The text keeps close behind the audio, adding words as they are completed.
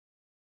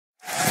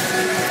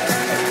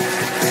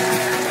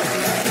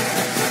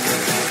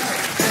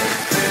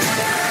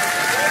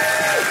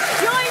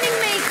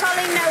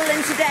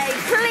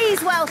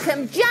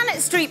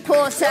Street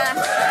Porter,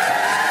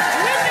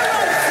 Linda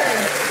Robson,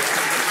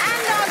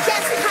 and our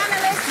guest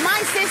panellist, my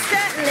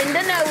sister,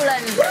 Linda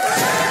Nolan.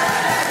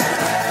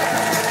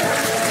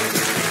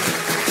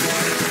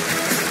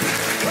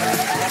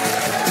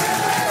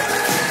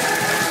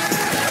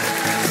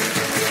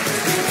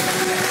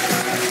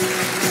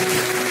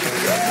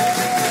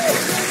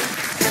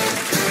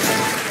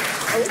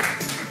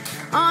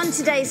 On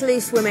today's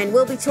Loose Women,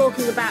 we'll be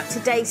talking about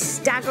today's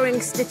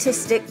staggering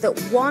statistic that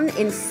 1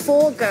 in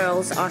 4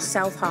 girls are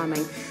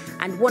self-harming,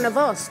 and one of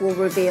us will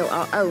reveal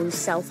our own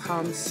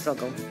self-harm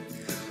struggle.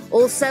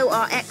 Also,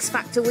 our X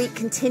Factor week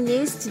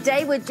continues.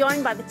 Today we're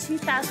joined by the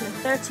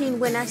 2013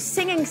 winner,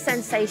 singing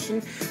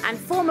sensation and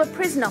former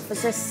prison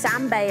officer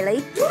Sam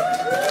Bailey.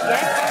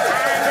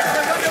 Yes, and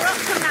the runner-up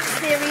from that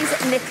series,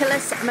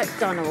 Nicholas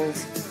McDonald.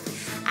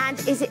 And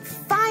is it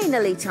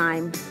finally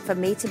time for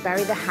me to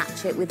bury the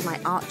hatchet with my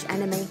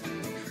arch-enemy?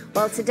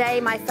 Well, today,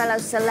 my fellow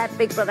celeb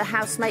Big Brother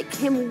housemate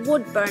Kim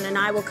Woodburn and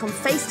I will come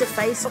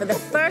face-to-face for the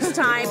first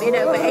time in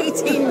over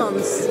 18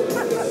 months.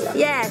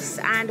 Yes,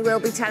 and we'll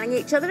be telling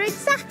each other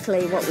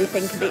exactly what we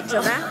think of each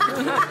other.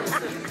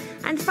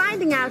 And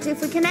finding out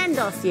if we can end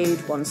our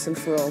feud once and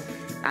for all.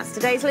 That's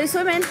today's Loose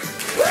Women.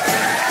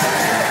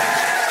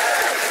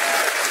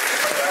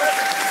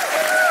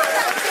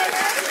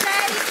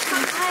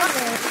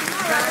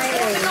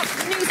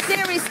 New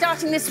series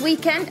starting this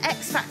weekend.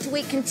 X Factor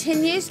Week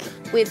continues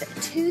with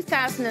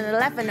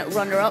 2011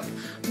 runner-up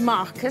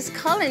Marcus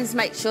Collins.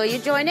 Make sure you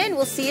join in.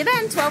 We'll see you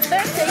then,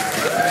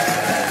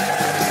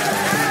 12:30.